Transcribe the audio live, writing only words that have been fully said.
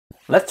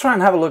Let's try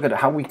and have a look at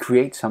how we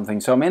create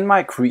something. So I'm in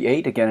my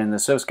create again in the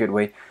SourceCode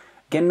way.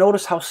 Again,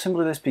 notice how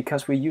simple it is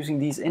because we're using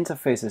these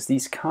interfaces,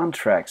 these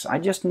contracts. I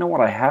just know what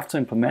I have to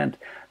implement,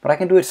 but I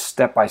can do it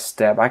step by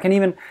step. I can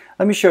even,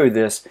 let me show you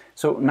this.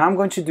 So now I'm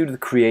going to do the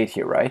create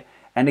here, right?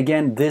 And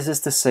again, this is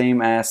the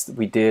same as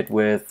we did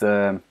with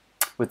the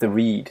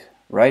read,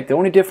 right? The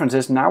only difference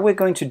is now we're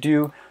going to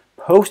do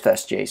post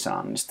as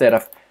JSON instead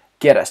of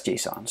get as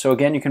JSON. So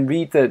again, you can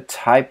read the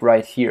type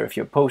right here if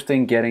you're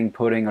posting, getting,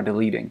 putting, or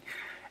deleting.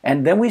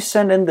 And then we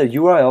send in the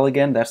URL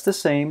again, that's the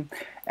same,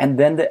 and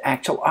then the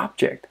actual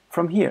object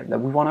from here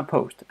that we want to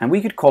post. And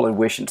we could call it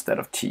wish instead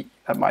of T.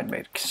 That might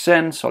make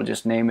sense, so I'll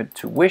just name it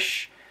to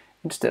wish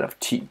instead of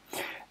T.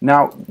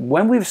 Now,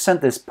 when we've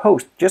sent this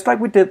post, just like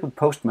we did with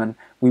Postman,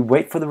 we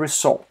wait for the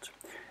result.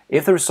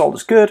 If the result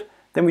is good,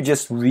 then we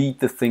just read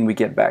the thing we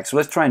get back. So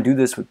let's try and do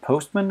this with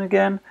Postman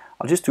again.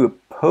 I'll just do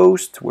a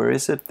post, where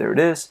is it? There it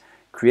is.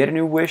 Create a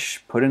new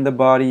wish, put in the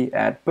body,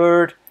 add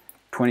bird,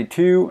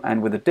 22,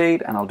 and with a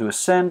date, and I'll do a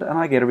send, and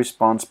I get a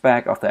response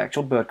back of the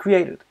actual bird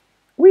created.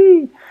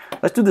 Whee!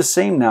 Let's do the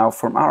same now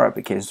from our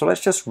application. So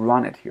let's just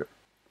run it here.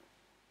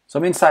 So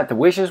I'm inside the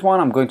wishes one.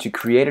 I'm going to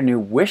create a new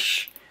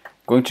wish. I'm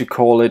going to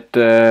call it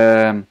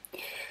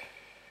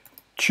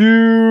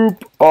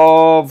tube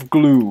of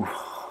glue.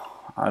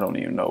 I don't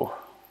even know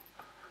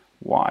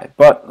why,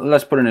 but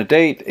let's put in a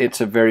date. It's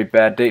a very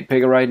bad date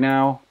picker right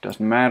now.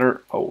 Doesn't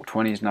matter. Oh,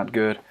 20 is not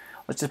good.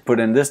 Let's just put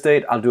in this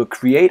date. I'll do a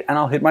create and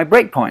I'll hit my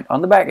breakpoint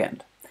on the back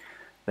end.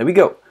 There we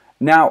go.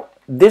 Now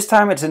this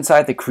time it's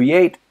inside the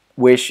create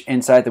wish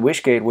inside the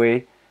wish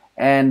gateway,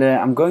 and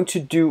I'm going to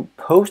do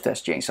post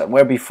as JSON,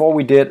 where before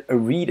we did a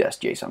read as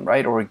JSON,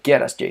 right, or a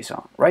get as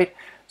JSON, right?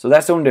 So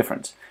that's the only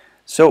difference.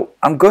 So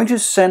I'm going to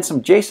send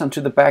some JSON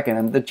to the backend,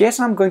 and the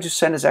JSON I'm going to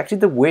send is actually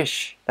the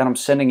wish that I'm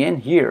sending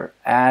in here.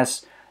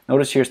 As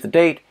notice, here's the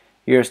date,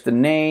 here's the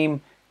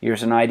name,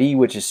 here's an ID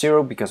which is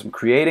 0 because I'm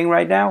creating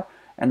right now,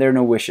 and there are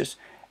no wishes.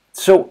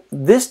 So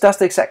this does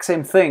the exact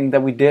same thing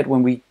that we did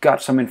when we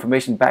got some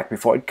information back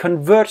before. It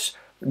converts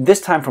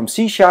this time from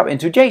C#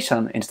 into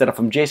JSON instead of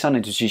from JSON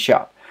into C#,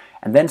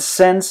 and then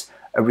sends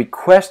a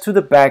request to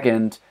the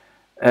backend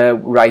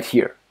right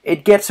here.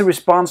 It gets a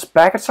response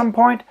back at some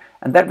point,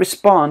 and that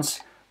response,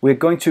 we're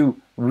going to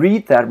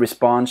read that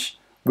response,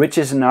 which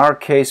is in our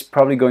case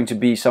probably going to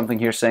be something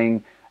here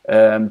saying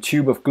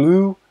tube of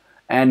glue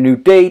and new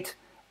date,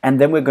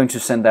 and then we're going to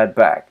send that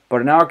back.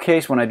 But in our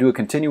case, when I do a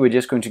continue, we're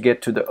just going to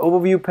get to the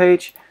overview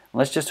page.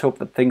 Let's just hope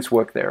that things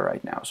work there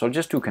right now. So I'll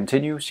just do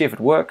continue, see if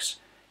it works.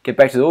 Get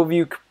back to the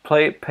overview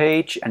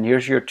page, and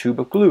here's your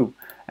tube of glue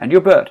and your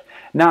bird.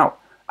 Now,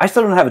 I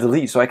still don't have a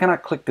delete, so I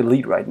cannot click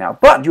delete right now,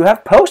 but you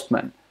have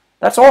Postman.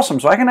 That's awesome.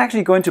 So I can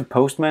actually go into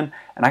Postman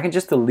and I can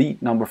just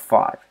delete number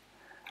 5,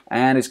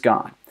 and it's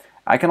gone.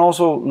 I can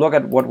also look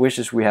at what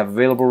wishes we have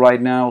available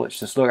right now. Let's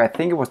just look. I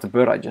think it was the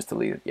bird I just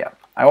deleted. Yeah.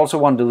 I also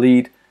want to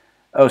delete,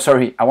 oh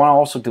sorry, I want to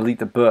also delete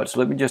the bird. So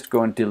let me just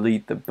go and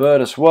delete the bird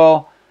as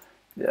well.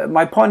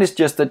 My point is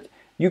just that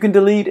you can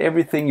delete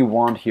everything you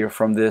want here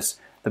from this.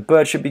 The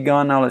bird should be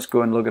gone now. Let's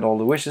go and look at all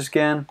the wishes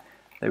again.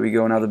 There we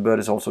go. Now the bird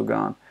is also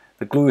gone.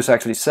 The glue is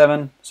actually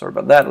 7. Sorry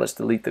about that. Let's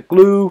delete the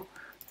glue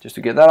just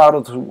to get that out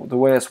of the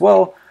way as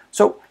well.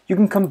 So you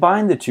can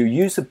combine the two.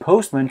 Use the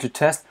Postman to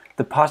test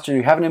the parts that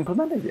you haven't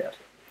implemented yet.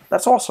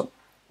 That's awesome.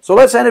 So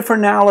let's end it for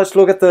now. Let's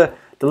look at the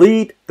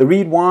delete, the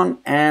read one,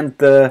 and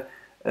the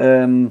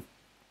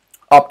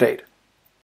update.